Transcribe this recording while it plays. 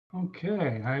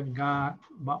Okay, I've got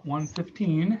about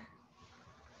 1:15.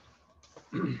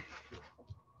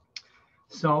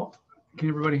 So, can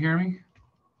everybody hear me?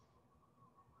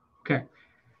 Okay.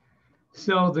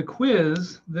 So the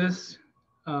quiz this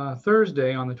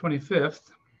Thursday on the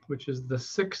 25th, which is the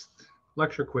 6th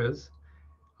lecture quiz,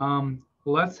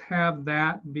 let's have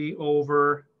that be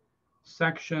over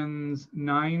sections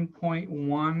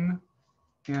 9.1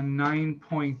 and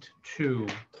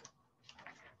 9.2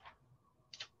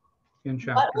 in What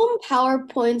chapter.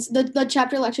 PowerPoints, the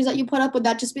chapter lectures that you put up, would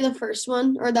that just be the first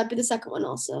one or would that be the second one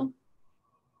also?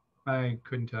 I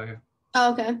couldn't tell you.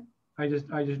 Oh, okay. I just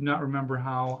do not remember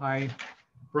how I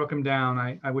broke them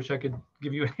down. I wish I could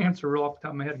give you an answer real off the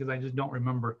top of my head because I just don't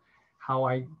remember how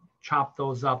I chopped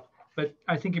those up. But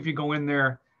I think if you go in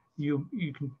there, you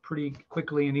can pretty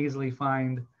quickly and easily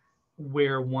find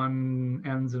where one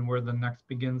ends and where the next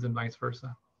begins and vice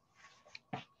versa.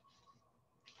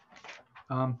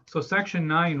 So section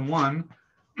 9.1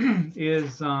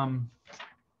 is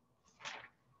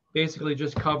basically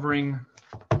just covering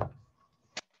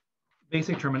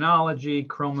basic terminology,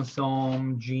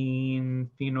 chromosome, gene,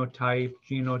 phenotype,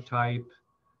 genotype,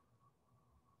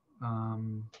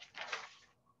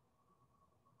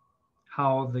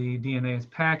 how the DNA is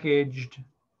packaged,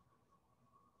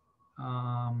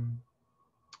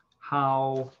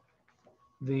 how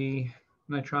the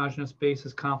nitrogenous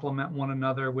bases complement one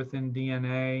another within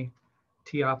DNA,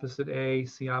 T opposite A,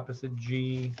 C opposite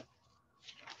G.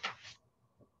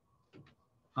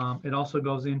 It also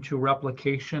goes into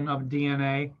replication of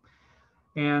DNA.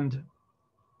 And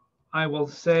I will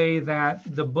say that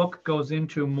the book goes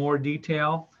into more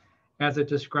detail as it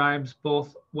describes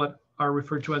both what are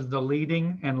referred to as the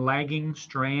leading and lagging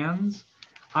strands.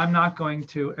 I'm not going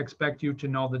to expect you to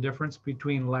know the difference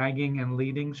between lagging and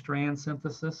leading strand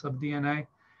synthesis of DNA.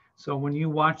 So when you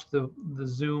watch the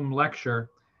Zoom lecture,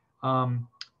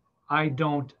 I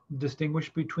don't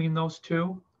distinguish between those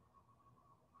two.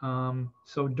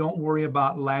 So don't worry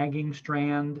about lagging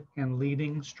strand and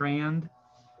leading strand.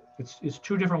 It's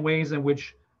two different ways in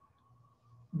which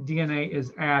DNA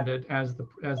is added as the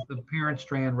parent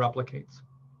strand replicates.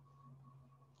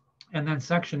 And then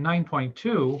section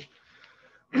 9.2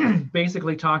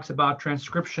 basically talks about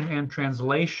transcription and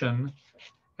translation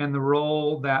and the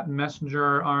role that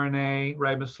messenger RNA,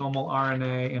 ribosomal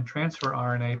RNA, and transfer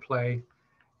RNA play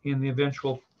in the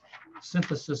eventual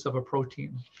synthesis of a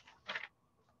protein.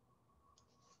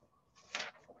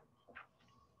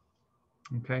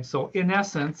 Okay, so in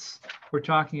essence, we're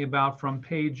talking about from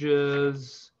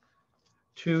pages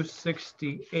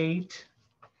 268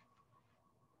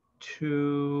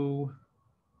 to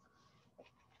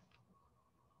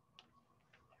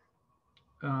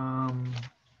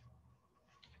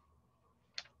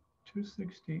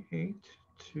 268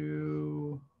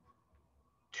 to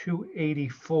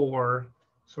 284,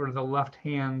 sort of the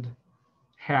left-hand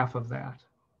half of that.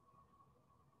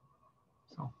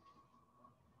 So,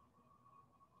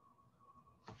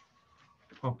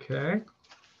 okay.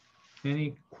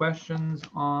 Any questions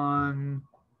on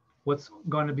what's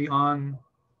going to be on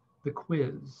the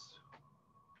quiz?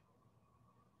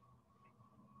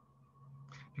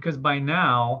 Because by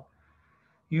now,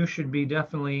 you should be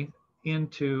definitely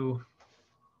into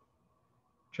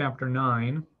chapter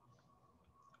 9.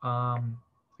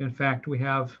 In fact, we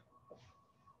have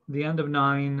the end of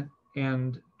 9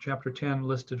 and chapter 10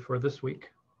 listed for this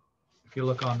week, if you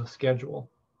look on the schedule.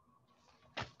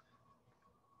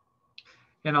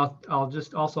 And I'll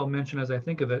just also mention, as I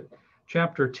think of it,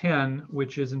 chapter 10,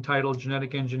 which is entitled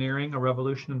Genetic Engineering, A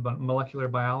Revolution in Molecular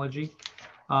Biology.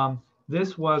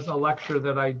 This was a lecture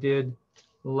that I did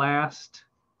last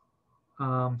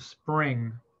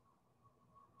spring.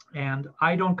 And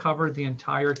I don't cover the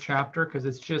entire chapter because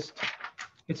it's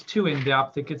too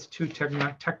in-depth. It gets too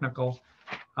technical.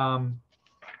 But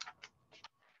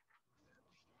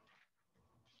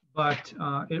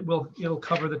it'll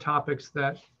cover the topics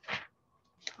that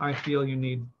I feel you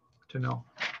need to know.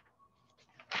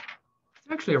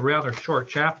 It's actually a rather short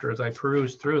chapter as I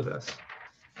peruse through this,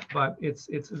 but it's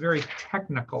very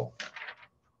technical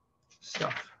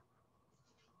stuff.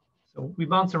 So we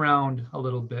bounce around a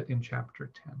little bit in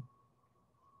chapter 10.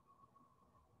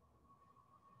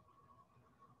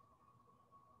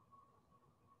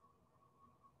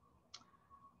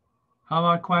 How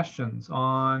about questions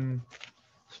on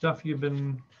stuff you've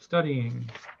been studying?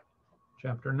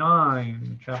 Chapter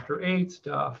 9, chapter 8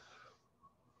 stuff.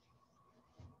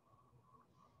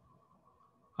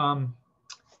 One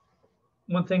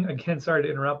thing, again, sorry to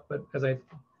interrupt, but as I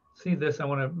see this, I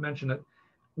want to mention it.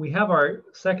 We have our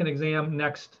second exam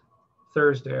next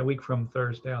Thursday, a week from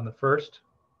Thursday on the 1st.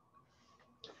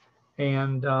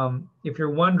 And if you're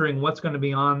wondering what's going to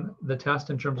be on the test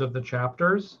in terms of the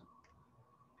chapters,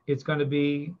 it's going to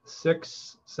be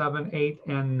 6, 7, 8,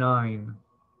 and 9.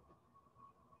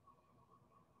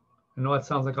 I know it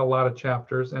sounds like a lot of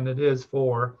chapters, and it is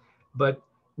 4, but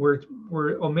we're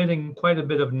omitting quite a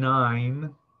bit of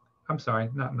 9. I'm sorry,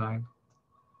 not 9.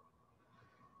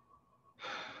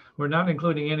 We're not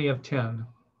including any of 10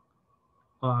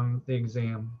 on the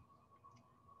exam.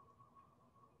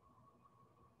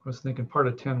 I was thinking part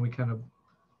of 10, we kind of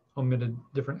omitted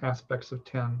different aspects of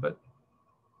 10, but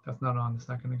that's not on the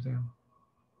second exam.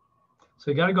 So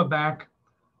you got to go back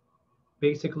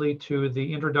basically to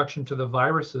the introduction to the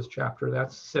viruses chapter.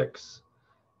 That's 6.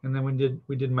 And then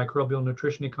we did microbial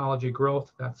nutrition, ecology,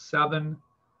 growth. That's 7.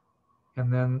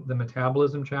 And then the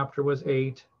metabolism chapter was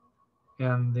 8.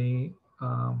 And the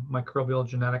microbial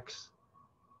genetics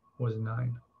was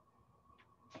 9.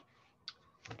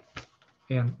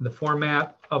 And the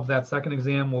format of that second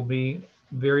exam will be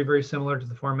very, very similar to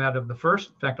the format of the first.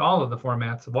 In fact, all of the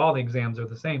formats of all the exams are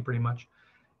the same pretty much.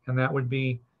 And that would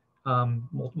be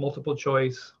multiple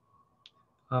choice,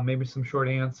 maybe some short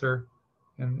answer,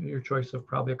 and your choice of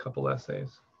probably a couple essays.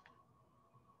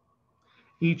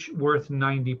 Each worth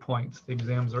 90 points. The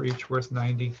exams are each worth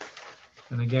 90.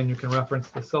 And again, you can reference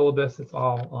the syllabus. It's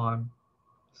all on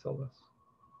the syllabus.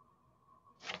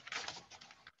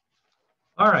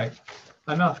 All right,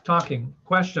 enough talking.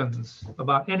 Questions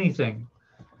about anything?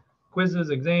 Quizzes,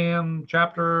 exam,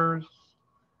 chapters?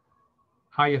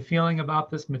 How you feeling about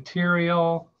this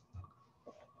material?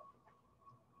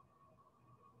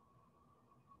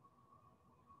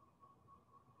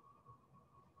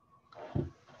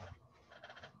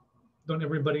 Don't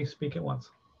everybody speak at once.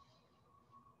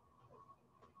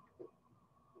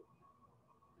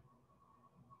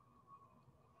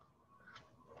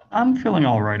 I'm feeling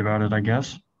all right about it, I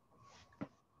guess.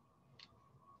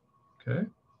 Okay.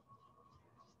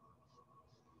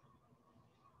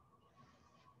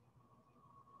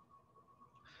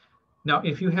 Now,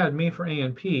 if you had me for A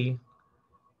and P,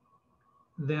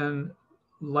 then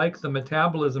like the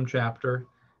metabolism chapter,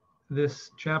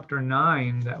 this chapter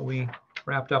 9 that we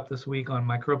wrapped up this week on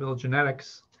microbial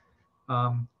genetics,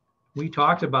 we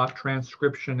talked about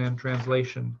transcription and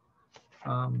translation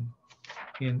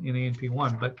in A&P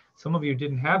 1, but some of you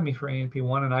didn't have me for A&P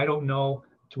 1, and I don't know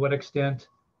to what extent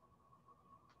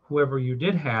whoever you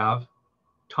did have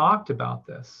talked about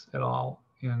this at all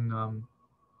in, I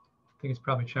think it's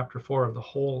probably chapter 4 of the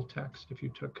whole text. If you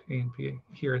took A&P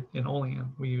here in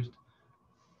Olean, we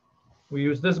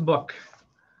used this book,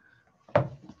 if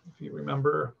you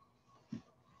remember.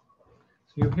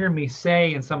 So you hear me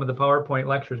say in some of the PowerPoint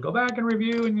lectures, go back and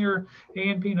review in your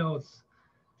A&P notes.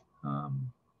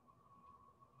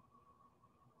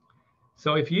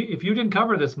 So if you didn't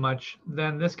cover this much,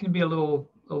 then this can be a little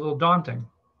daunting.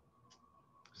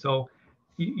 So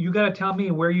you got to tell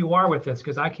me where you are with this,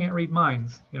 because I can't read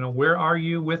minds. You know, where are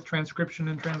you with transcription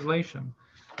and translation?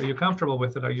 Are you comfortable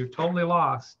with it? Are you totally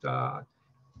lost?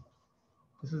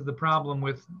 This is the problem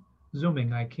with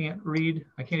Zooming. I can't read.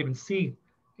 I can't even see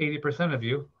 80% of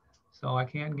you, so I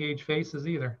can't gauge faces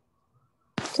either.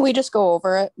 Can we just go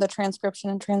over it, the transcription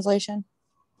and translation?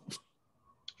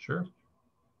 Sure.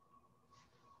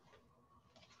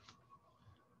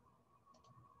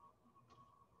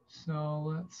 So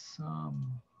let's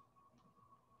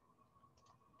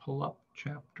pull up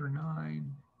chapter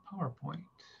 9 PowerPoint.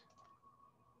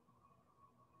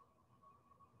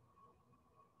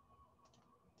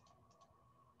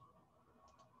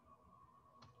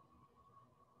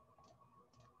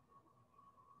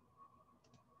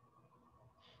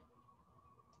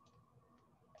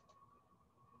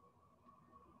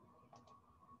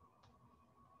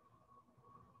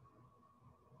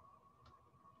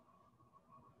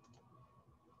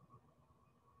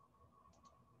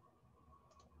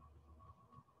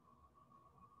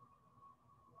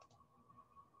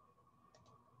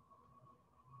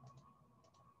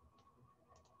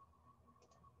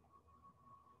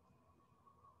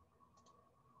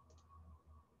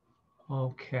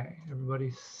 Okay,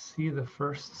 everybody see the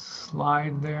first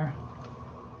slide there?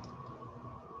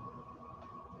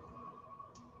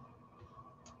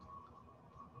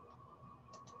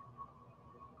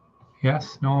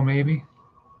 Yes, no, maybe?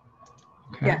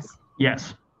 Okay. Yes.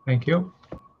 Yes. Thank you.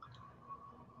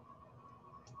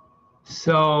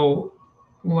 So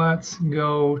let's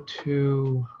go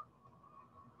to,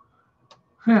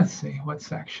 let's see, what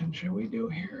section should we do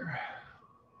here?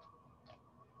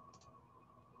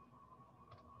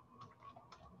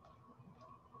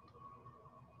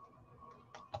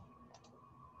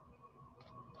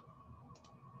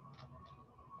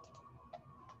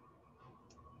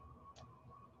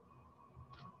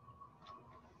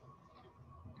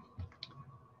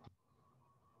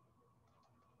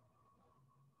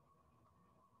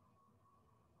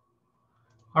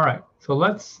 All right, so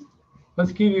let's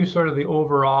give you sort of the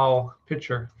overall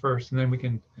picture first, and then we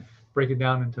can break it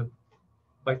down into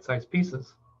bite-sized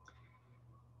pieces.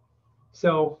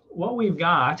 So what we've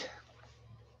got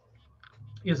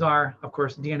is our, of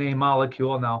course, DNA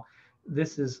molecule. Now,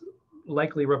 this is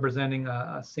likely representing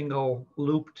a single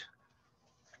looped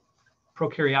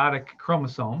prokaryotic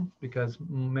chromosome, because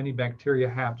many bacteria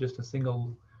have just a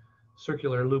single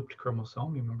circular looped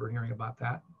chromosome. You remember hearing about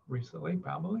that recently,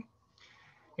 probably.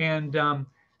 And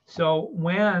so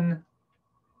when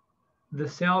the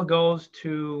cell goes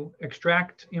to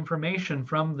extract information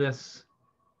from this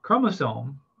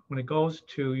chromosome, when it goes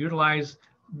to utilize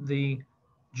the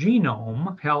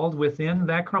genome held within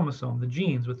that chromosome, the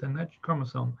genes within that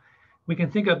chromosome, we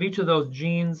can think of each of those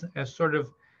genes as sort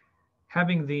of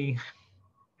having the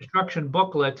instruction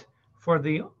booklet for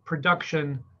the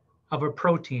production of a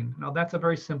protein. Now, that's a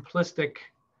very simplistic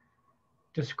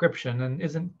description and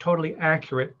isn't totally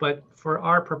accurate, but for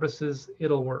our purposes,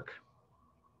 it'll work.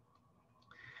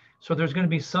 So there's going to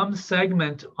be some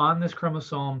segment on this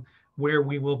chromosome where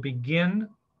we will begin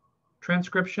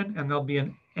transcription, and there'll be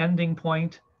an ending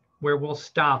point where we'll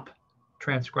stop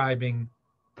transcribing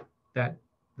that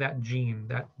gene,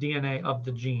 that DNA of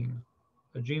the gene.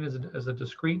 A gene is a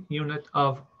discrete unit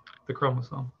of the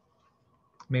chromosome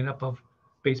made up of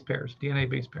base pairs, DNA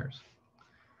base pairs.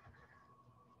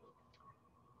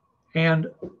 And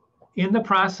in the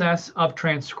process of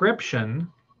transcription,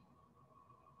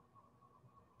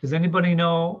 does anybody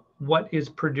know what is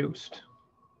produced?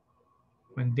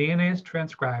 When DNA is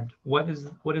transcribed, what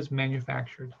is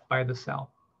manufactured by the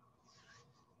cell?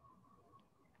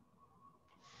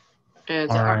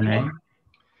 It's RNA.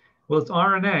 Well, it's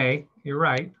RNA, you're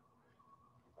right.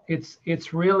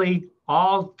 It's really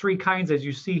all three kinds, as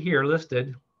you see here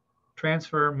listed: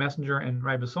 transfer, messenger, and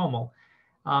ribosomal.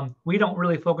 We don't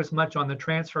really focus much on the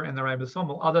transfer and the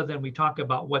ribosomal, other than we talk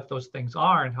about what those things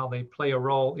are and how they play a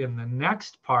role in the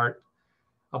next part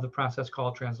of the process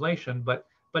called translation.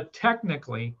 But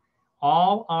technically,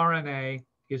 all RNA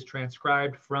is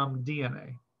transcribed from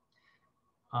DNA.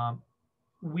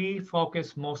 We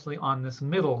focus mostly on this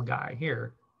middle guy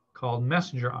here called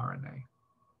messenger RNA.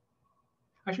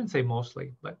 I shouldn't say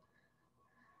mostly, but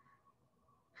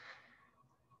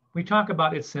we talk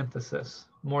about its synthesis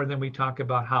more than we talk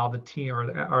about how the T or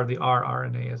the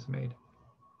rRNA is made.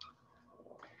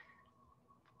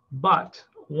 But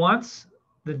once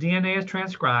the DNA is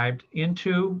transcribed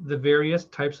into the various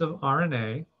types of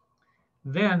RNA,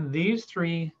 then these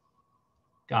three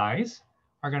guys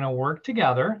are going to work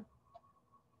together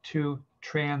to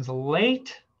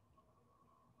translate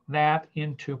that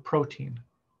into protein.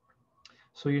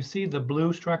 So you see the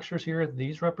blue structures here.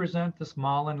 These represent the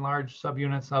small and large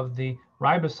subunits of the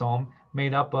ribosome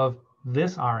made up of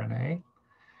this RNA.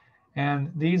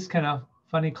 And these kind of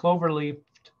funny clover leaf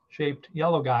shaped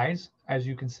yellow guys, as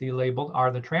you can see labeled,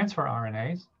 are the transfer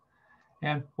RNAs.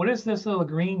 And what is this little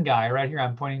green guy right here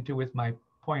I'm pointing to with my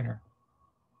pointer?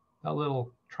 That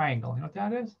little triangle, you know what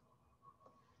that is?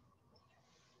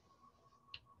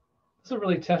 This will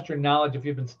really test your knowledge if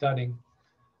you've been studying.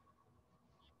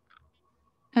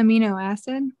 Amino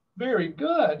acid. Very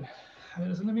good. It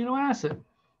is an amino acid.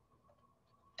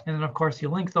 And then, of course, you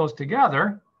link those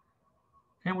together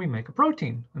and we make a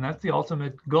protein. And that's the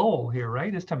ultimate goal here,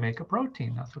 right? Is to make a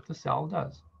protein. That's what the cell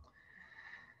does.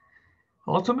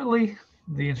 Ultimately,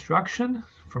 the instruction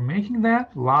for making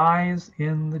that lies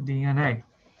in the DNA.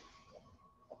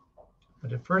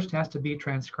 But it first has to be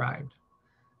transcribed.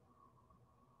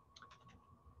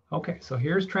 Okay, so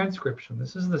here's transcription.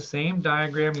 This is the same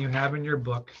diagram you have in your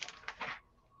book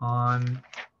on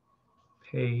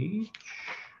page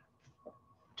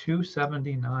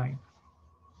 279.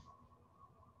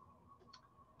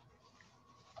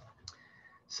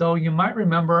 So you might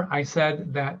remember I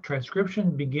said that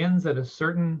transcription begins at a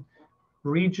certain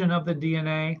region of the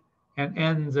DNA and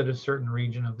ends at a certain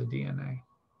region of the DNA.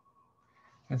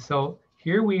 And so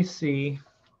here we see,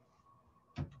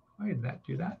 why did that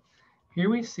do that? Here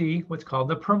we see what's called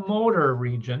the promoter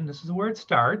region. This is where it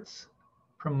starts.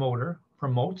 Promoter,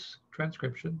 promotes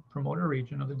transcription, promoter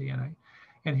region of the DNA.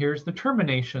 And here's the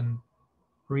termination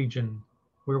region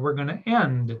where we're going to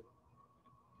end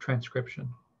transcription.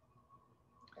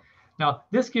 Now,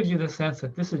 this gives you the sense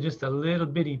that this is just a little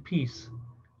bitty piece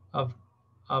of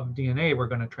DNA we're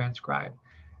going to transcribe.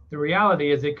 The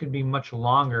reality is it could be much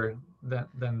longer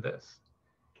than this.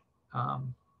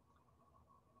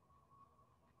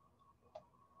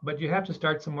 But you have to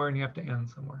start somewhere and you have to end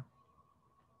somewhere.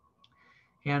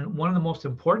 And one of the most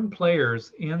important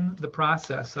players in the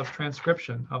process of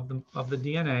transcription of the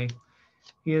DNA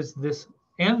is this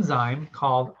enzyme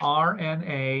called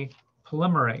RNA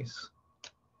polymerase.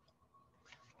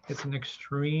 It's an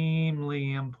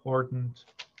extremely important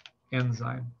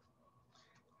enzyme.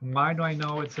 And why do I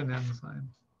know it's an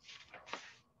enzyme?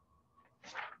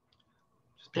 Just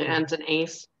It because- ends in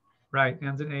ACE. Right,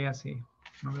 ends in ASE.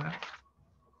 Remember that?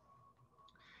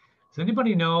 Does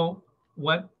anybody know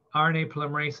what RNA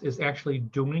polymerase is actually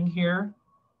doing here?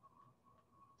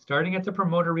 Starting at the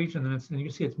promoter region, and you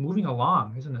can see it's moving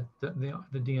along, isn't it?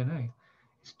 The DNA.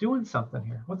 It's doing something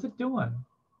here. What's it doing?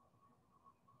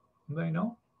 Anybody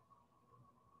know?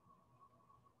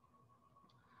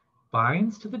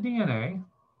 Binds to the DNA.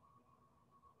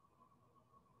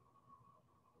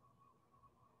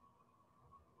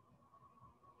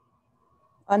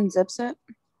 Unzips it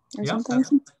or Yep,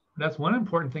 something. that's one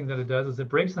important thing that it does is it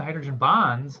breaks the hydrogen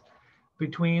bonds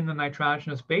between the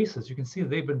nitrogenous bases. You can see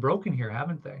they've been broken here,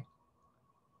 haven't they?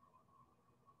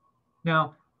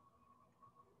 Now,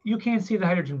 you can't see the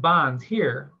hydrogen bonds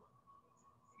here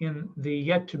in the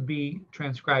yet to be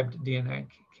transcribed DNA.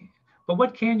 But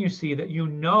what can you see that you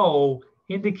know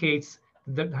indicates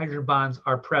that hydrogen bonds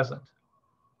are present?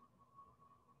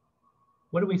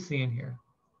 What do we see in here?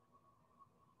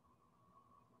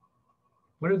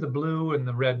 What are the blue and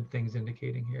the red things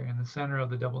indicating here in the center of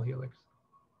the double helix?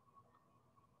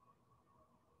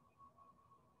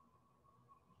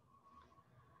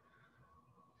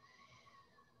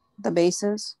 The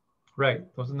bases. Right,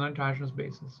 those are the nitrogenous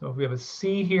bases. So if we have a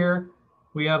C here,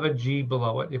 we have a G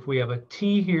below it. If we have a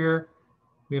T here,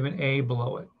 we have an A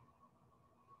below it.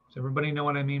 Does everybody know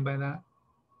what I mean by that?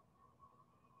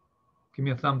 Give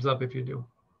me a thumbs up if you do.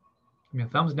 Give me a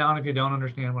thumbs down if you don't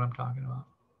understand what I'm talking about.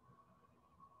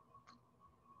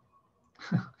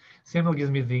 Samuel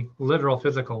gives me the literal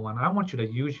physical one. I want you to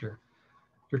use your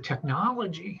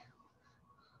technology.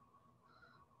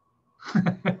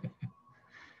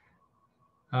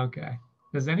 Okay.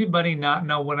 Does anybody not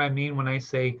know what I mean when I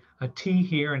say a T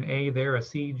here, an A there, a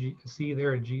C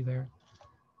there, a G there?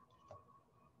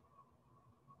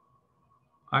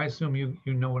 I assume you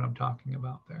know what I'm talking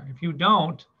about there. If you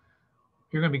don't,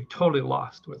 you're going to be totally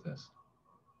lost with this.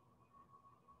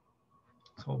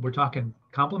 So we're talking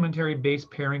complementary base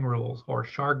pairing rules, or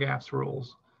Chargaff's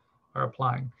rules are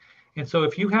applying. And so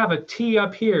if you have a T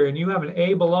up here and you have an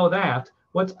A below that,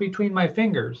 what's between my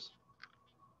fingers?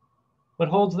 What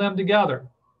holds them together?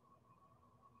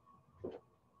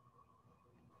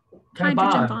 Kind of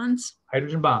Hydrogen bond. bonds.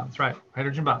 Hydrogen bonds, right,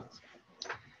 hydrogen bonds.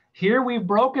 Here we've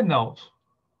broken those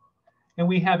and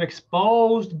we have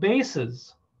exposed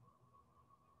bases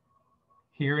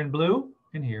here in blue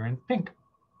and here in pink.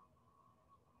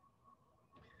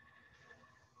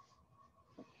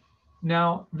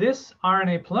 Now this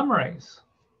RNA polymerase,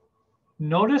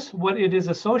 notice what it is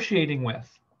associating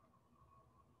with.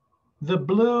 The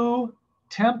blue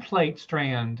template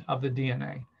strand of the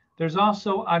DNA. There's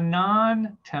also a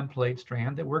non-template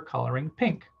strand that we're coloring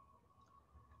pink.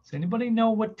 Does anybody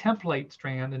know what template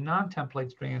strand and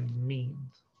non-template strand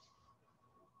means?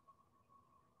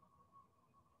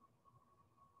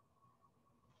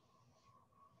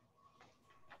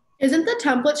 Isn't the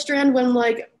template strand when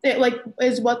it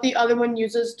is what the other one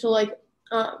uses to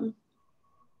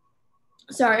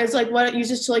it's like what it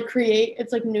uses to create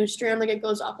its new strand, it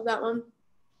goes off of that one?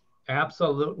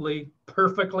 Absolutely,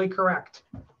 perfectly correct.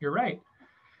 You're right.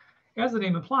 As the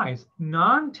name implies,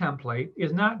 non-template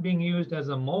is not being used as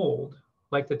a mold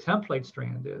like the template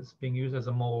strand is being used as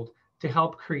a mold to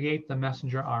help create the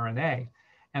messenger RNA.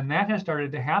 And that has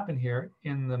started to happen here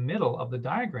in the middle of the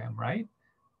diagram, right?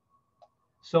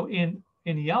 So in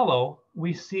yellow,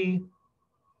 we see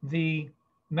the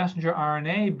messenger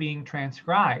RNA being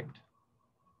transcribed.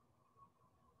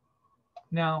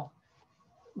 Now,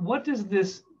 what does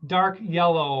this dark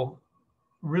yellow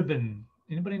ribbon,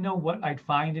 anybody know what I'd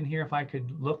find in here if I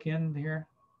could look in here?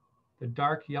 The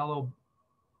dark yellow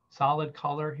solid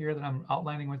color here that I'm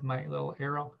outlining with my little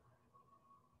arrow.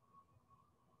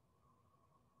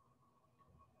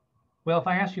 Well, if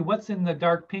I ask you what's in the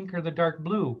dark pink or the dark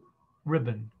blue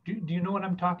ribbon, do you know what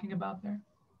I'm talking about there?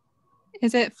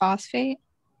 Is it phosphate?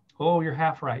 Oh, you're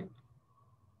half right.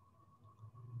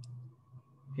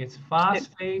 It's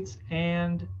phosphates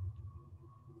and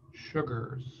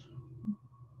sugars.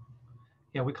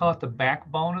 Yeah, we call it the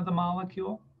backbone of the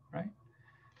molecule, right?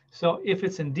 So if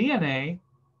it's in DNA,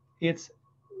 it's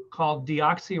called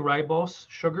deoxyribose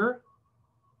sugar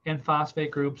and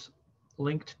phosphate groups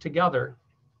linked together,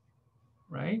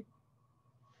 right?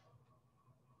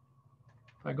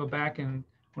 If I go back in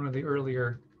one of the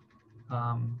earlier,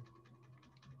 I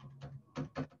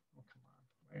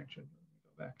should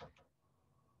go back.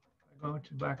 I go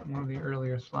to back one of the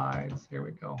earlier slides. Here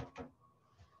we go.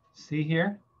 See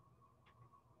here?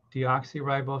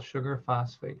 deoxyribose sugar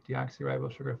phosphate,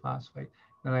 deoxyribose sugar phosphate.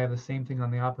 Then I have the same thing on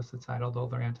the opposite side, although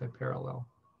they're anti-parallel.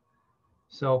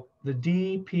 So the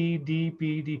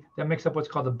DPDPD, that makes up what's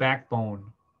called the backbone.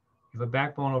 You have a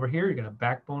backbone over here, you get a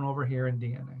backbone over here in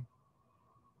DNA.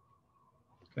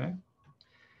 Okay.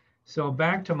 So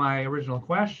back to my original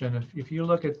question, if you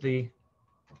look at the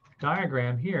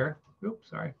diagram here, oops,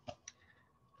 sorry,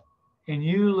 and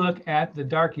you look at the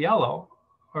dark yellow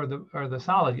or the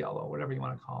solid yellow, whatever you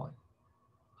want to call it,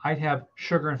 I'd have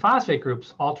sugar and phosphate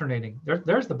groups alternating.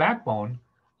 There's the backbone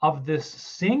of this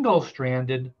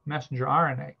single-stranded messenger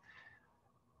RNA.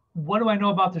 What do I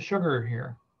know about the sugar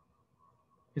here?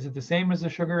 Is it the same as the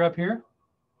sugar up here?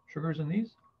 Sugars in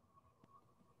these?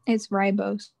 It's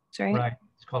ribose, right? Right.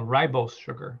 It's called ribose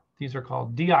sugar. These are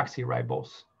called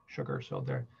deoxyribose sugar. So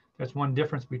there's one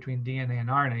difference between DNA and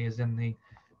RNA is in the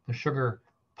sugar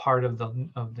part of the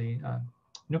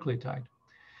nucleotide.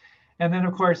 And then,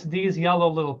 of course, these yellow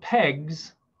little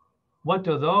pegs, what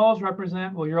do those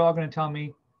represent? Well, you're all going to tell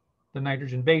me the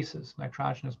nitrogen bases,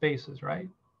 nitrogenous bases, right?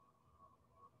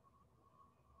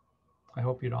 I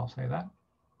hope you'd all say that.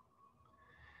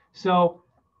 So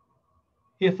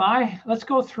let's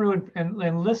go through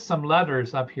and list some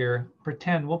letters up here.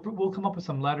 Pretend we'll come up with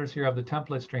some letters here of the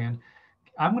template strand.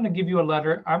 I'm going to give you a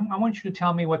letter. I want you to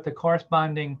tell me what the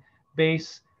corresponding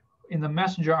base in the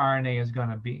messenger RNA is going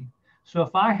to be. So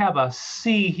if I have a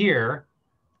C here,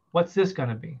 what's this going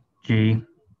to be? G.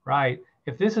 Right.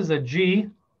 If this is a G,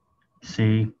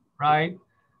 C. right.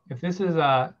 If this is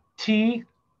a T,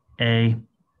 A.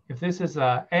 if this is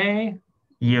a A,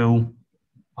 U.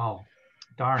 oh,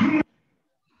 darn.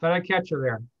 Thought I'd catch you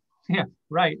there. Yeah,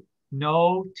 right.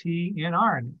 No T in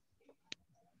RNA,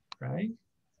 right?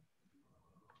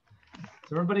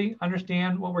 Does everybody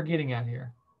understand what we're getting at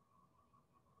here?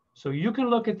 So you can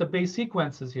look at the base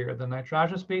sequences here, the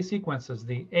nitrogenous base sequences,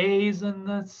 the A's and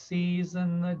the C's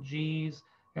and the G's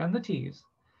and the T's.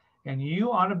 And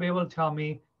you ought to be able to tell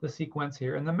me the sequence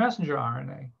here in the messenger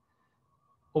RNA.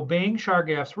 Obeying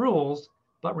Chargaff's rules,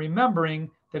 but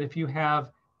remembering that if you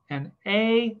have an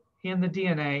A in the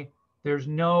DNA, there's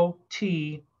no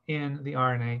T in the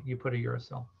RNA, you put a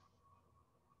uracil.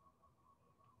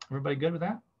 Everybody good with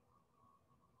that?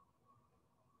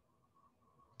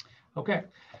 Okay,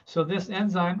 so this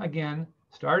enzyme, again,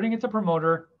 starting at the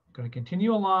promoter, going to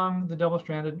continue along the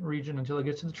double-stranded region until it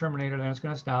gets to the terminator, then it's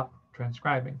going to stop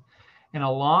transcribing. And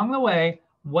along the way,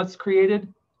 what's created?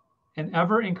 An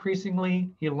ever increasingly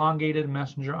elongated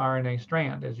messenger RNA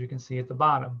strand, as you can see at the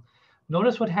bottom.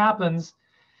 Notice what happens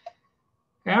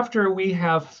after we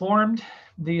have formed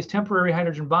these temporary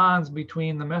hydrogen bonds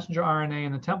between the messenger RNA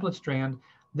and the template strand,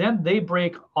 then they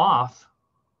break off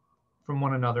from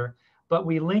one another, but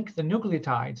we link the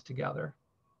nucleotides together.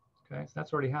 Okay, so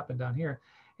that's already happened down here.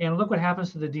 And look what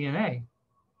happens to the DNA.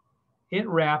 It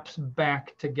wraps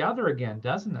back together again,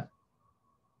 doesn't it?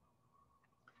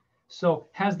 So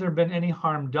has there been any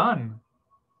harm done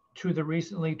to the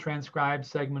recently transcribed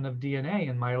segment of DNA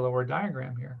in my lower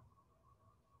diagram here?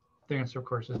 The answer, of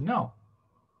course, is no.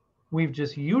 We've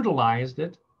just utilized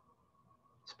it,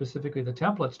 specifically the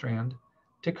template strand,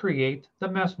 to create the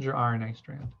messenger RNA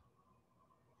strand.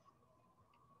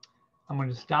 I'm going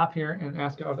to stop here and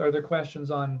ask, are there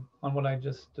questions on what I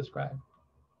just described?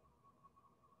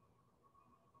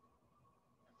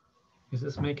 Is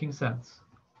this making sense?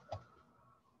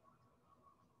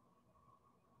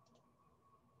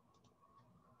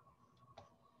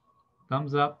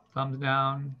 Thumbs up, thumbs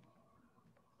down.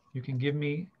 You can give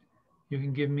me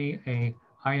a,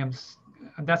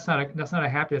 that's not a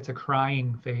happy, that's a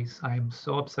crying face. I am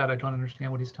so upset, I don't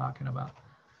understand what he's talking about.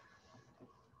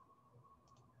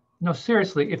 No,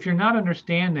 seriously, if you're not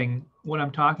understanding what I'm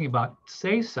talking about,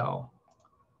 say so.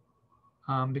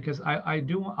 Because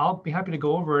I'll be happy to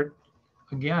go over it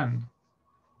again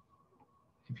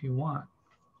if you want.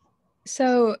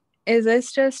 So is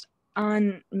this just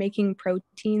on making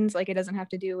proteins? Like it doesn't have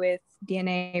to do with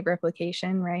DNA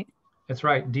replication, right? That's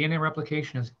right. DNA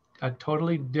replication is a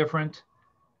totally different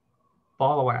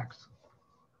ball of wax.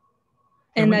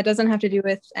 And that doesn't have to do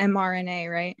with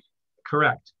mRNA, right?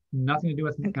 Correct. Nothing to do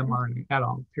with Okay. mRNA at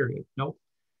all, period. Nope.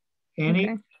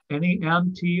 Any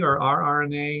MT or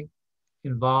rRNA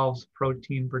involves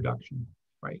protein production,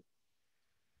 right?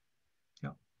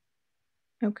 Yeah.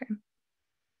 Okay.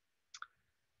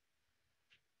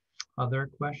 Other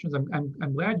questions?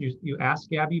 I'm glad you asked,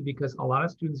 Gabby, because a lot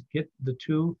of students get the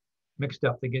two mixed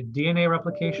up. They get DNA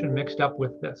replication mixed up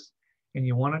with this. And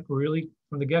you want to really,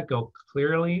 from the get-go,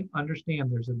 clearly understand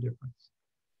there's a difference.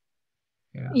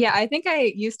 Yeah, I think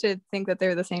I used to think that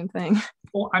they're the same thing.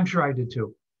 Oh, I'm sure I did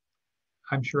too.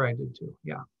 I'm sure I did too,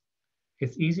 yeah.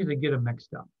 It's easy to get them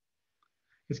mixed up.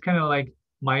 It's kind of like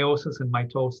meiosis and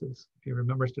mitosis, if you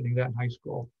remember studying that in high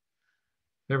school.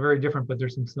 They're very different, but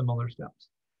there's some similar steps.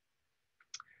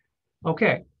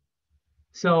 Okay,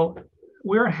 so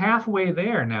we're halfway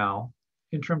there now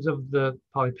in terms of the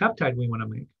polypeptide we want to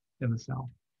make in the cell.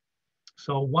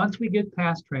 So once we get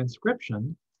past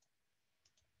transcription,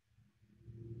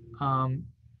 and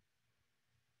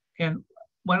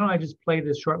why don't I just play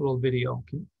this short little video?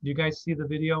 Do you guys see the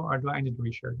video, or do I need to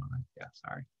reshare it? Yeah,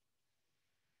 sorry.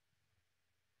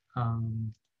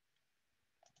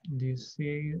 Do you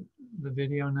see the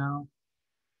video now?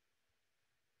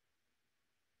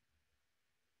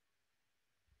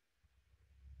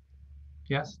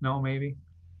 Yes, no, maybe?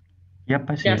 Yep,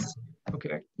 I see it. Yes.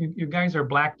 Okay, you guys are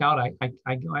blacked out. I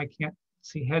can't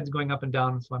see heads going up and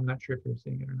down, so I'm not sure if you're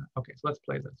seeing it or not. Okay, so let's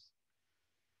play this.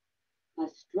 A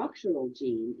structural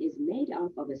gene is made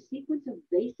up of a sequence of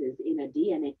bases in a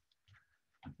DNA.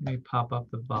 Let me pop up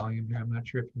the volume here. I'm not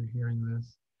sure if you're hearing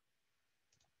this.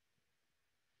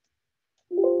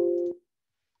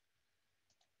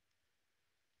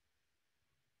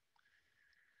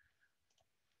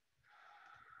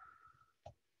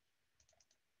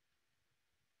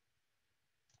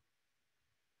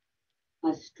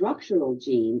 A structural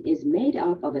gene is made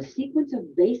up of a sequence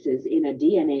of bases in a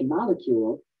DNA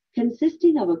molecule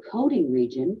consisting of a coding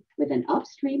region with an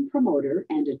upstream promoter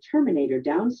and a terminator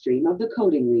downstream of the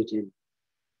coding region.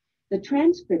 The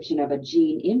transcription of a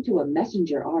gene into a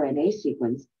messenger RNA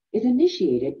sequence is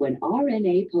initiated when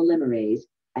RNA polymerase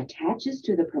attaches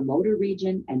to the promoter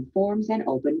region and forms an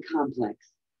open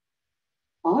complex.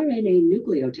 RNA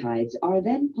nucleotides are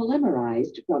then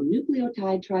polymerized from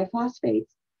nucleotide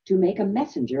triphosphates to make a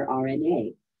messenger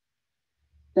RNA.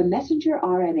 The messenger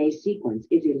RNA sequence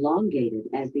is elongated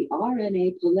as the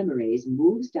RNA polymerase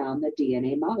moves down the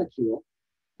DNA molecule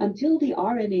until the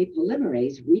RNA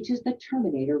polymerase reaches the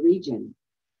terminator region.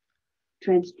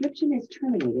 Transcription is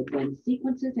terminated when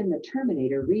sequences in the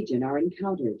terminator region are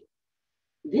encountered.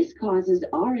 This causes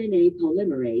RNA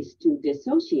polymerase to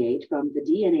dissociate from the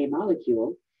DNA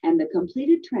molecule, and the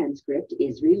completed transcript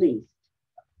is released.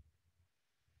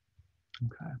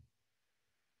 Okay.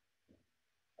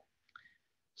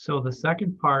 So the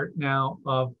second part now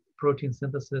of protein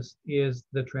synthesis is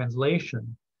the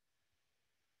translation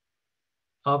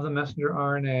of the messenger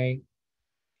RNA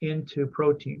into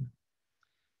protein.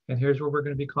 And here's where we're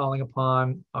going to be calling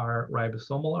upon our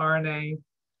ribosomal RNA,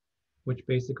 which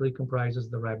basically comprises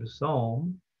the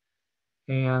ribosome,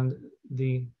 and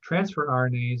the transfer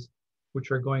RNAs,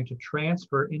 which are going to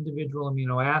transfer individual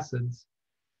amino acids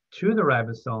to the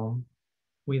ribosome.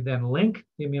 We then link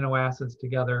the amino acids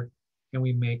together and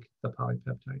we make the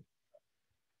polypeptide.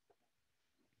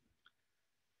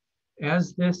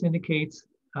 As this indicates,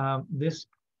 this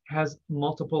has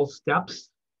multiple steps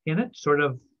in it, sort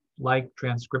of like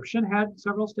transcription had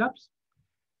several steps.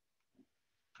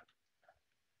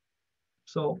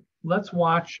 So let's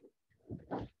watch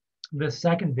the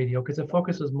second video because it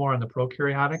focuses more on the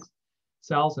prokaryotic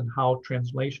cells and how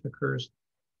translation occurs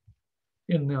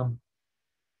in them.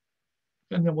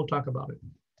 And then we'll talk about it.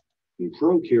 In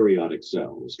prokaryotic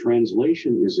cells,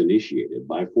 translation is initiated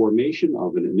by formation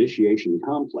of an initiation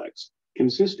complex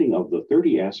consisting of the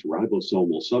 30S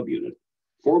ribosomal subunit,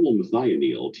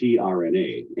 formylmethionine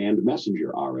tRNA, and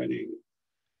messenger RNA.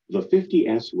 The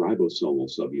 50S ribosomal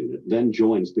subunit then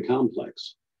joins the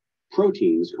complex.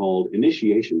 Proteins called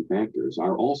initiation factors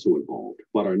are also involved,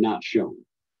 but are not shown.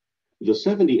 The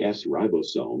 70S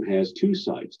ribosome has two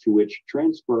sites to which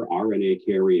transfer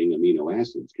RNA-carrying amino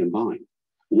acids can bind.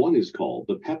 One is called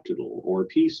the peptidyl, or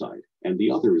P site, and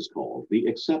the other is called the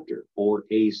acceptor, or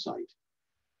A site.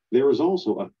 There is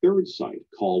also a third site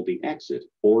called the exit,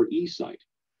 or E site,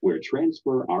 where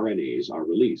transfer RNAs are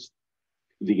released.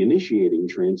 The initiating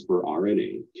transfer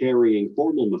RNA carrying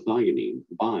formylmethionine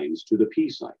binds to the P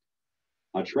site.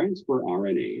 A transfer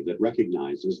RNA that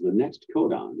recognizes the next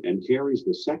codon and carries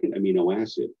the second amino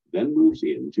acid then moves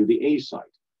into the A site.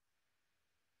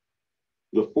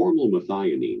 The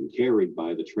formylmethionine carried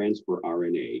by the transfer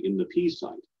RNA in the P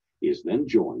site is then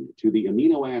joined to the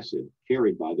amino acid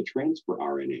carried by the transfer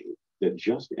RNA that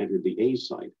just entered the A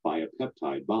site by a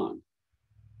peptide bond.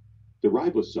 The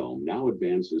ribosome now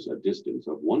advances a distance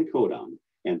of one codon,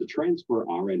 and the transfer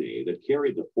RNA that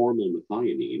carried the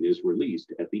formylmethionine is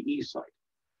released at the E site.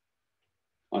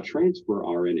 A transfer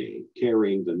RNA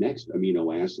carrying the next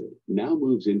amino acid now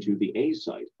moves into the A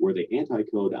site, where the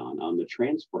anticodon on the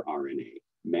transfer RNA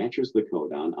matches the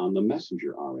codon on the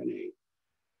messenger RNA.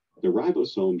 The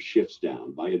ribosome shifts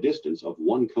down by a distance of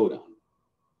one codon.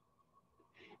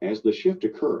 As the shift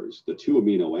occurs, the 2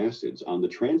 amino acids on the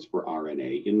transfer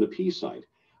RNA in the P site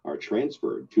are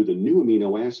transferred to the new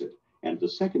amino acid, and the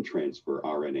second transfer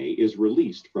RNA is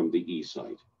released from the E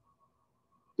site.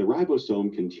 The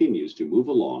ribosome continues to move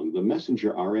along the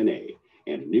messenger RNA,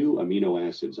 and new amino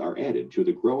acids are added to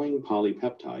the growing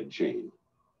polypeptide chain.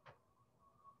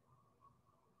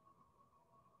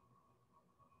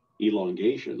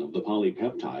 Elongation of the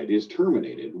polypeptide is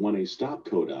terminated when a stop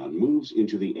codon moves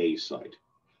into the A site.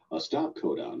 A stop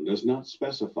codon does not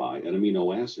specify an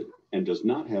amino acid and does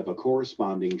not have a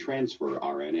corresponding transfer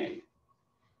RNA.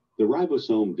 The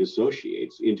ribosome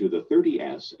dissociates into the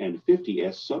 30S and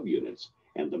 50S subunits,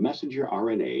 and the messenger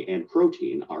RNA and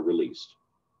protein are released.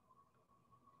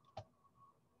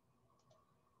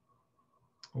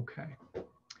 Okay.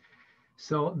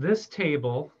 So this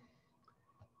table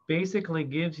basically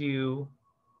gives you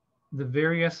the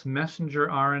various messenger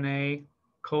RNA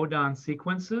codon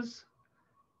sequences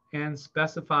and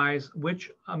specifies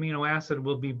which amino acid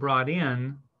will be brought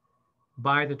in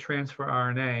by the transfer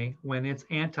RNA when its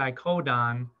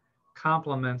anticodon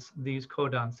complements these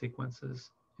codon sequences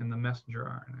in the messenger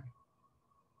RNA.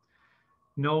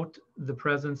 Note the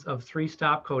presence of 3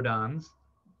 stop codons,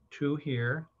 2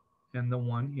 here and the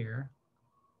 1 here.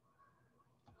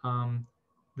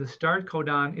 The start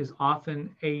codon is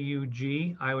often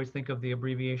AUG. I always think of the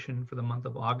abbreviation for the month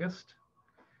of August.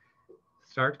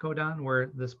 Start codon, where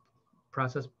this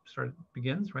process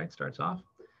begins, right? Starts off,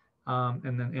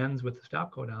 and then ends with the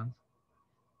stop codons.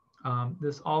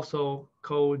 This also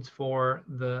codes for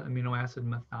the amino acid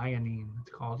methionine,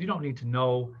 it's called. You don't need to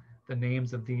know the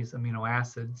names of these amino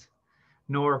acids,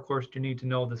 nor, of course, do you need to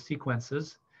know the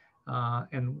sequences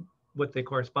and what they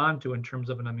correspond to in terms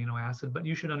of an amino acid, but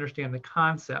you should understand the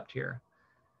concept here.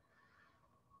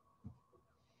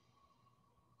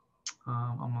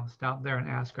 I'm going to stop there and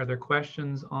ask, are there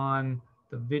questions on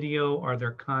the video? Or are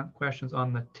there questions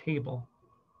on the table?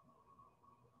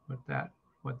 What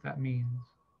that means?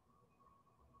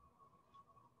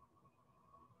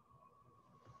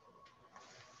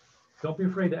 Don't be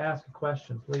afraid to ask a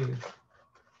question, please.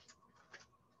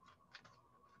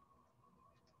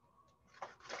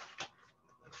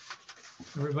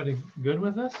 Everybody good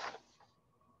with this?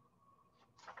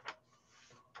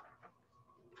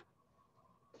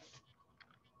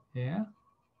 Yeah.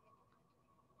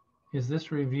 Is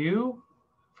this review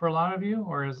for a lot of you,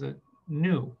 or is it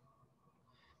new?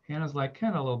 Hannah's like,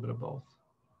 Ken, a little bit of both.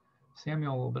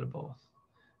 Samuel, a little bit of both.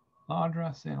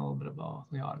 Audra saying a little bit of both.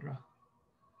 Leandra.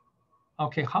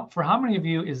 Okay, for how many of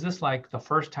you is this like the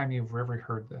first time you've ever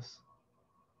heard this?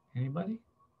 Anybody?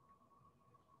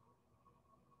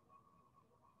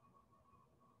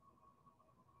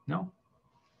 No?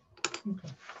 Okay.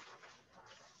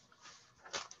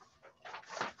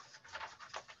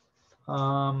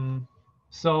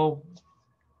 So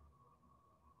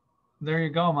there you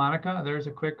go, Monica. There's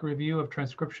a quick review of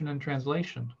transcription and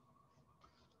translation.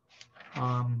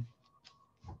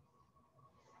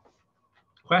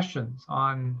 Questions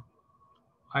on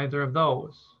either of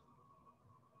those?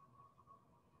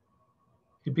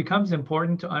 It becomes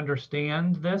important to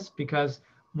understand this because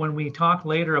when we talk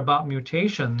later about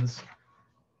mutations,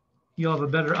 you'll have a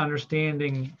better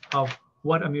understanding of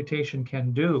what a mutation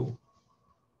can do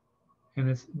and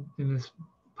its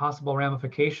possible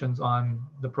ramifications on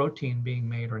the protein being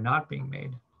made or not being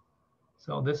made.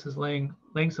 So this is laying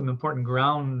some important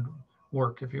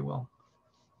groundwork, if you will,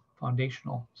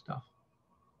 foundational stuff.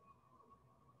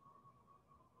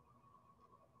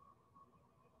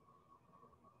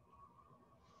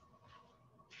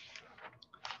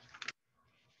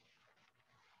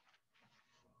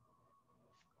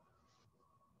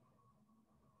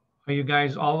 Are you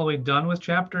guys all the way done with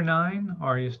chapter 9, or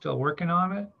are you still working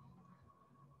on it?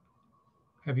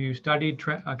 Have you studied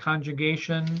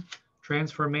conjugation,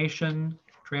 transformation,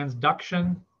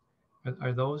 transduction?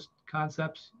 Are those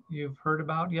concepts you've heard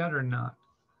about yet or not?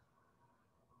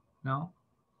 No?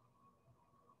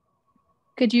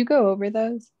 Could you go over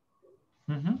those?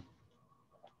 Mm-hmm.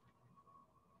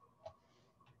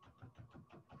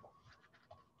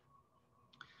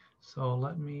 So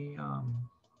let me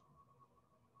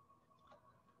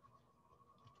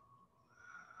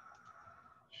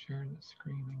share the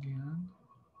screen again.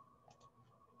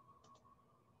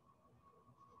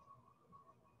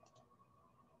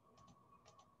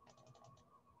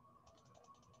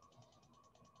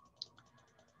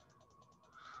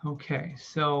 Okay,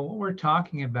 so what we're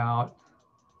talking about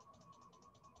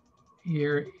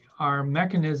here are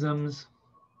mechanisms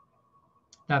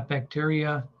that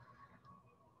bacteria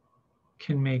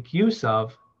can make use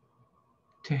of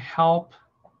to help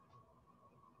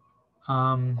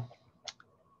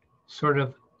sort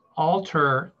of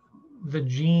alter the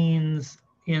genes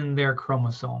in their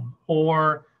chromosome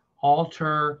or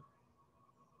alter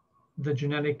the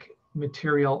genetic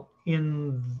material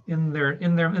in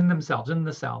themselves, in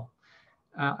the cell.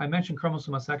 I mentioned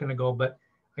chromosome a second ago, but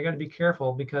I got to be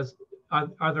careful because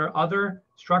are there other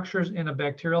structures in a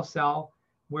bacterial cell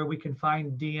where we can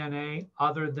find DNA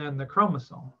other than the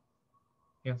chromosome?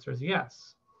 The answer is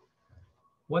yes.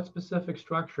 What specific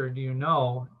structure do you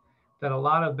know that a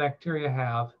lot of bacteria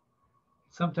have,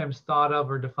 sometimes thought of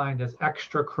or defined as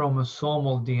extra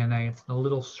chromosomal DNA? It's in a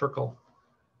little circle.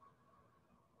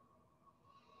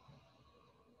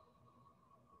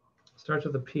 Starts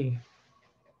with a P.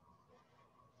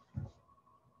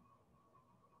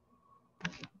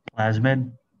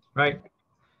 Plasmid. Right,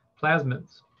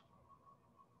 plasmids.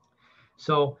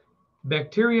 So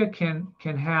bacteria can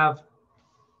have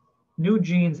new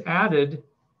genes added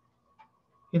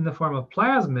in the form of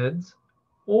plasmids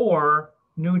or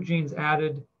new genes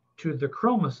added to the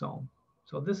chromosome.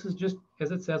 So this is just,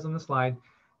 as it says on the slide,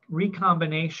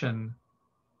 recombination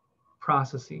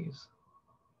processes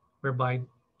whereby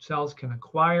cells can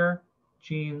acquire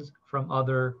genes from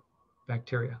other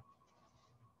bacteria.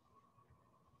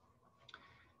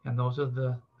 And those are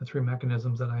the three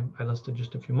mechanisms that I listed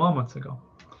just a few moments ago.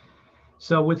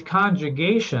 So with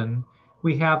conjugation,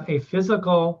 we have a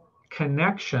physical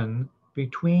connection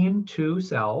between two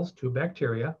cells, two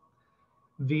bacteria,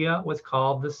 via what's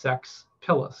called the sex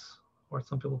pilus, or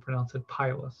some people pronounce it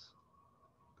pilus.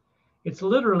 It's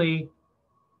literally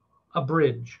a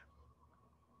bridge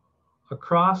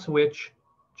across which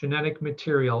genetic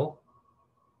material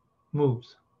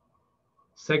moves.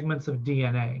 Segments of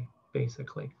DNA,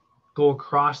 basically, go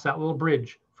across that little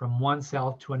bridge from one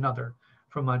cell to another,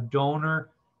 from a donor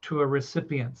to a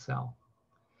recipient cell.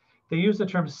 They use the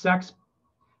term sex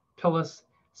pilus.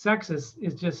 Sex is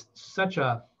just such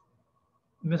a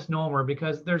misnomer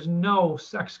because there's no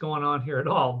sex going on here at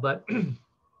all, but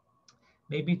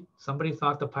maybe somebody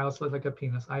thought the pilus looked like a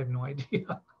penis. I have no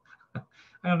idea.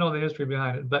 I don't know the history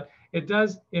behind it, but it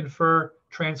does infer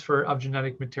transfer of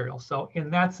genetic material. So in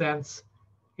that sense,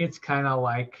 it's kind of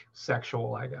like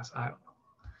sexual, I guess. I don't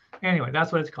know. Anyway,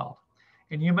 that's what it's called.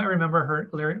 And you might remember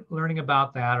learning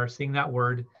about that or seeing that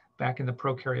word back in the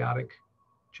prokaryotic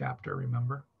chapter,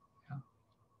 remember? Yeah.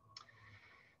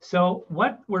 So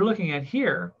what we're looking at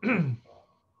here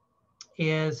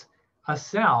is a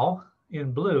cell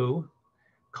in blue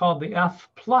called the F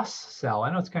plus cell.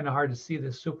 I know it's kind of hard to see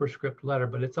this superscript letter,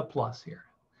 but it's a plus here.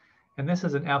 And this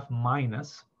is an F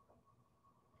minus.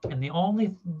 And the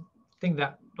only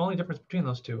difference between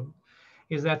those two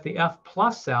is that the F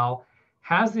plus cell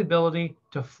has the ability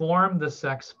to form the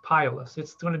sex pilus.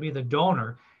 It's going to be the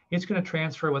donor. It's going to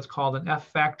transfer what's called an F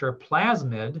factor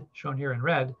plasmid, shown here in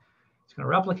red. It's going to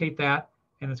replicate that,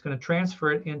 and it's going to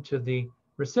transfer it into the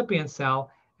recipient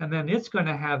cell, and then it's going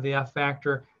to have the F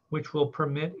factor, which will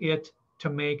permit it to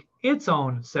make its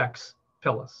own sex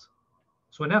pilus.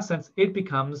 So in essence, it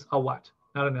becomes a what?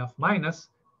 Not an F minus.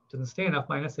 It doesn't stay an F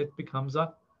minus. It becomes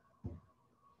a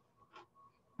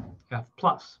F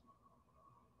plus.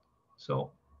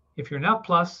 So if you're an F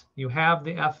plus, you have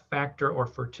the F factor or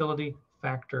fertility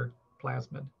factor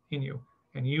plasmid in you,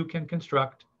 and you can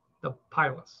construct the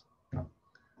pilus.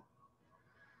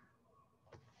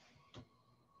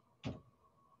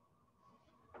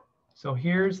 So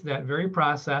here's that very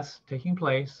process taking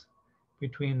place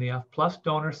between the F plus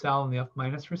donor cell and the F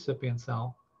minus recipient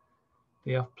cell.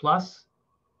 The F plus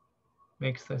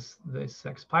makes the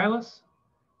sex pilus.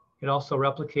 It also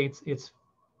replicates its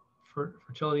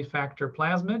fertility factor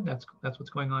plasmid. That's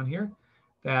what's going on here.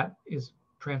 That is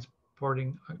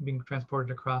being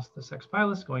transported across the sex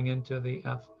pilus, going into the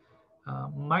F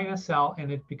minus cell,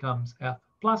 and it becomes F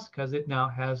plus because it now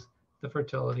has the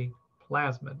fertility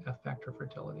plasmid, F factor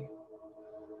fertility.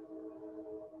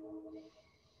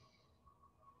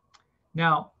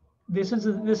 Now, this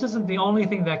isn't the only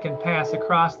thing that can pass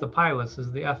across the pilus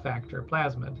is the F factor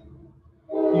plasmid.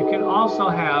 You can also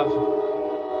have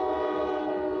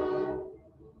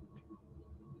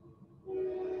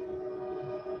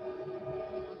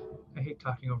I hate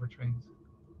talking over trains.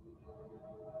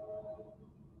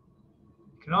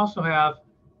 You can also have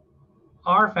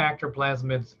R factor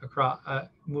plasmids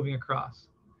moving across.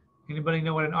 Anybody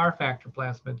know what an R factor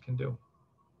plasmid can do?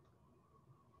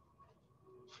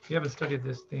 If you haven't studied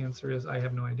this, the answer is I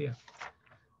have no idea.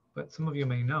 But some of you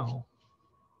may know.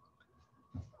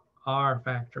 R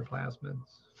factor plasmids.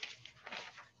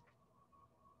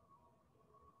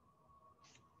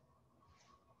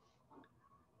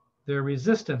 They're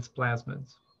resistance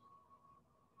plasmids.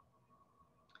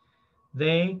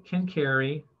 They can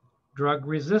carry drug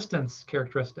resistance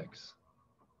characteristics.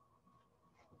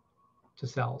 to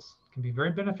cells. It can be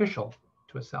very beneficial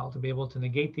to a cell to be able to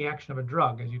negate the action of a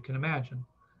drug, as you can imagine.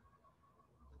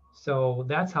 So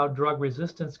that's how drug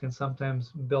resistance can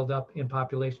sometimes build up in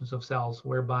populations of cells,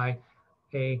 whereby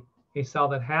a cell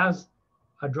that has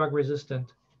a drug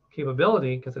resistant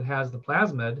capability, because it has the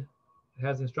plasmid, it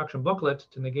has the instruction booklet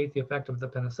to negate the effect of the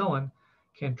penicillin,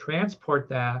 can transport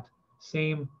that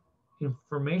same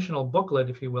informational booklet,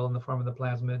 if you will, in the form of the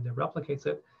plasmid, that replicates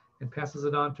it and passes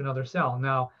it on to another cell.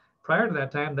 Now, prior to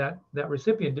that time, that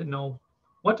recipient didn't know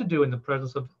what to do in the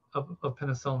presence of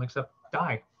penicillin except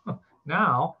die.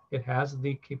 Now it has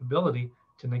the capability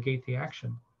to negate the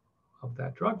action of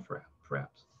that drug,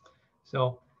 perhaps.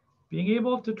 So being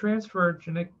able to transfer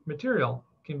genetic material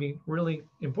can be really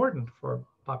important for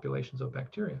populations of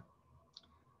bacteria.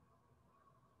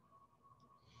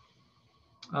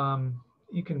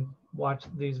 You can watch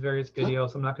these various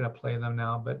videos. I'm not going to play them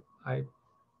now, but I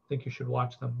think you should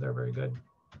watch them. They're very good.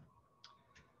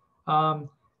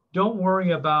 Don't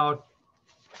worry about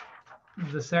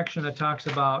the section that talks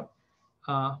about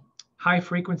high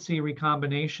frequency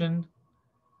recombination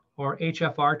or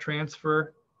HFR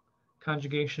transfer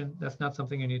conjugation. That's not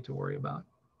something you need to worry about.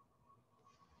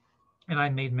 And I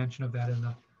made mention of that in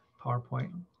the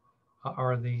PowerPoint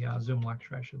or the Zoom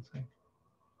lecture, I should say.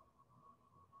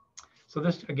 So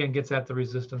this again gets at the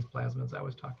resistance plasmids I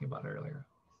was talking about earlier.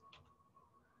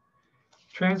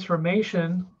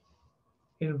 Transformation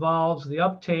involves the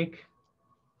uptake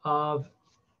of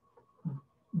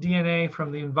DNA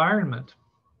from the environment.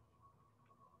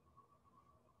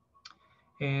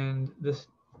 And this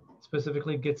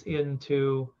specifically gets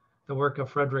into the work of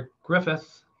Frederick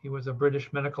Griffith. He was a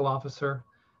British medical officer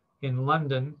in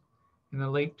London in the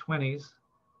late 20s.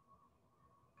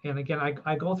 And again,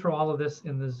 I go through all of this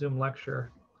in the Zoom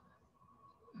lecture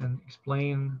and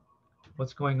explain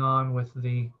what's going on with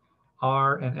the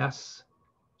R and S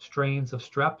strains of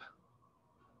strep.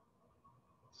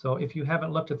 So if you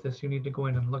haven't looked at this, you need to go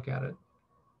in and look at it.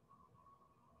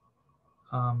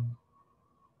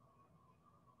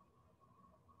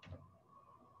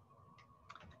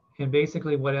 And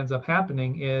basically what ends up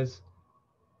happening is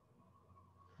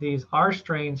these R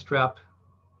strain strep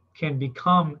can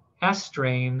become S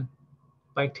strain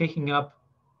by taking up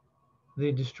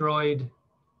the destroyed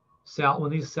cell.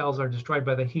 When these cells are destroyed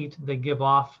by the heat, they give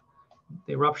off,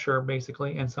 they rupture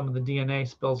basically, and some of the DNA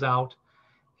spills out,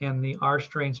 and the R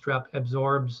strain strep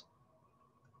absorbs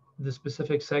the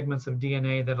specific segments of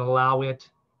DNA that allow it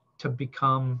to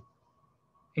become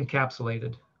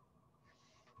encapsulated.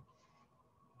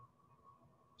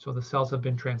 So the cells have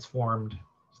been transformed,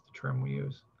 is the term we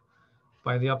use,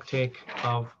 by the uptake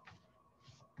of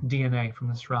DNA from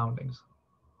the surroundings.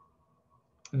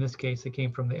 In this case, it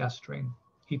came from the S strain,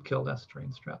 heat-killed S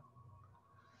strain strep.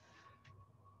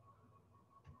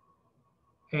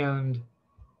 And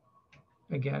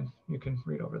again, you can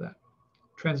read over that.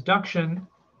 Transduction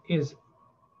is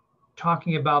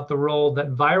talking about the role that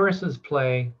viruses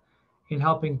play in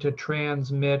helping to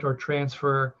transmit or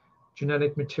transfer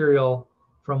genetic material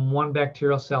from one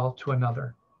bacterial cell to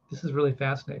another. This is really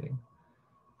fascinating.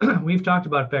 We've talked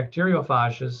about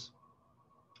bacteriophages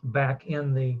back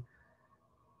in the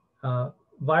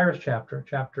virus chapter,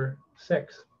 chapter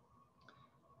 6.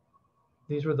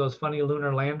 These were those funny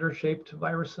lunar lander shaped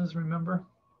viruses, remember?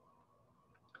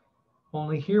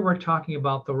 Only here we're talking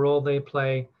about the role they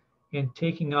play in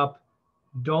taking up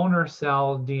donor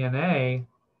cell DNA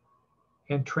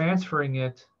and transferring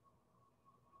it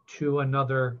to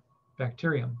another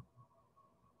bacterium.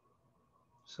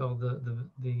 So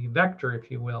the vector, if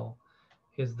you will,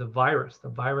 is the virus. The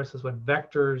virus is what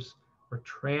vectors or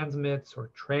transmits or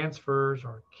transfers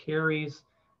or carries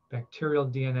bacterial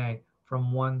DNA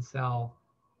from one cell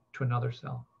to another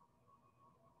cell.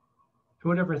 Who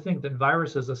would ever think that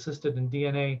viruses assisted in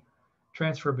DNA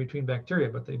transfer between bacteria,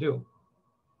 but they do.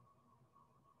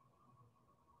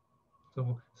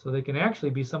 So they can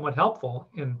actually be somewhat helpful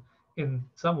in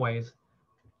some ways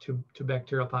to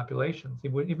bacterial populations.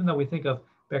 Even though we think of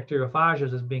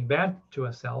bacteriophages as being bad to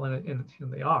a cell, and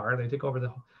they are, they take over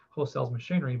the whole cell's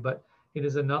machinery, but it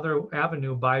is another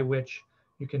avenue by which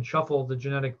you can shuffle the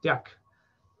genetic deck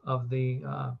of the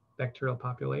bacterial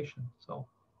population. So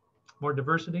more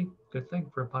diversity, good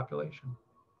thing for a population.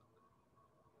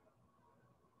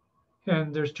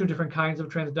 And there's two different kinds of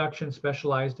transduction,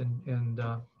 specialized and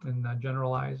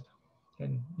generalized.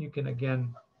 And you can,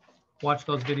 again, watch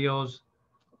those videos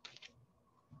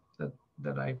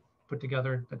that I put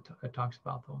together that talks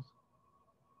about those.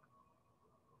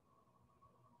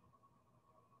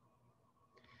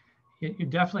 You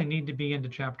definitely need to be into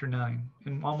chapter 9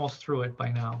 and almost through it by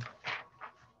now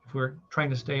if we're trying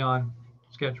to stay on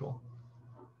schedule.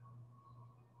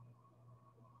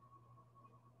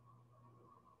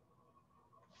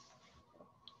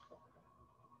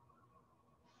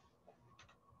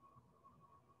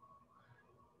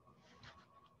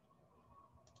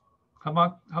 How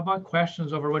about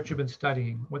questions over what you've been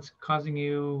studying? What's causing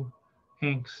you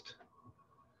angst?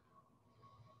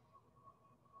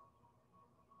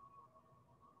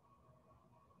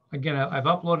 Again, I've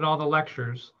uploaded all the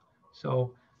lectures,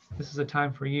 so this is a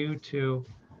time for you to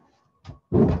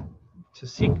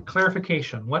seek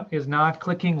clarification. What is not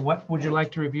clicking? What would you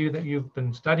like to review that you've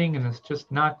been studying and it's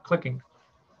just not clicking?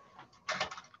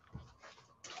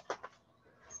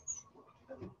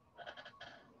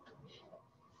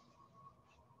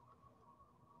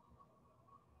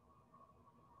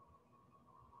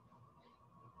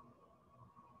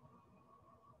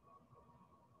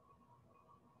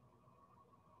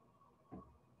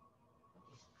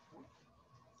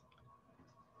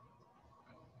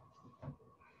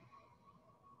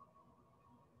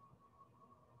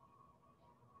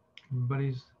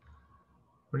 Everybody's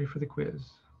ready for the quiz.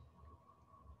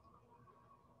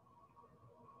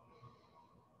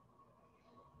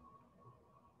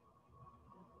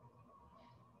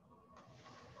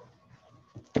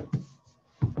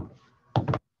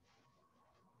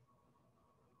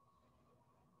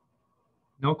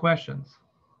 No questions.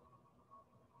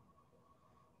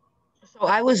 So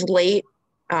I was late.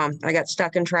 I got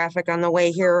stuck in traffic on the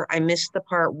way here. I missed the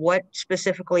part. What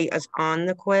specifically is on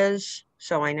the quiz?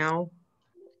 So I know.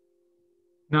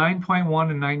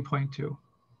 9.1 and 9.2.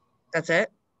 That's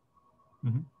it?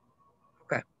 Mhm.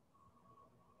 Okay.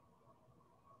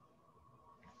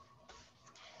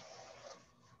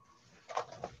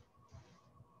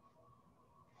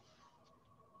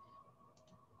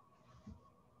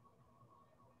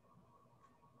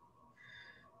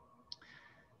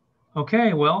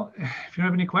 Okay, well, if you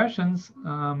have any questions,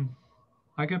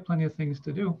 I got plenty of things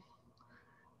to do.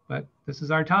 But this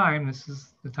is our time. This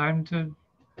is the time to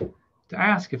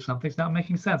ask if something's not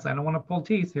making sense. I don't want to pull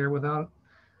teeth here without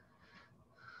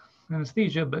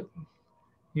anesthesia, but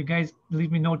you guys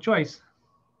leave me no choice.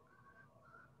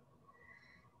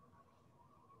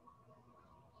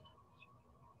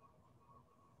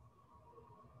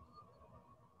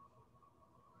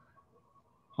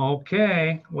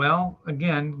 Okay, well,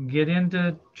 again, get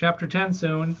into chapter 10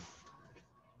 soon.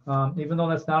 Even though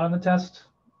that's not on the test,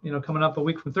 coming up a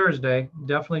week from Thursday,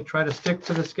 definitely try to stick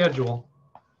to the schedule.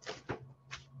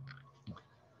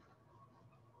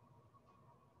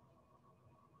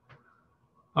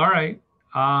 All right.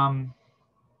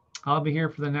 I'll be here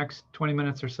for the next 20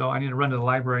 minutes or so. I need to run to the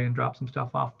library and drop some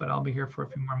stuff off, but I'll be here for a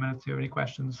few more minutes. If you have any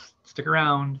questions, stick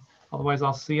around. Otherwise,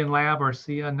 I'll see you in lab or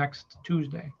see you next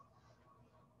Tuesday.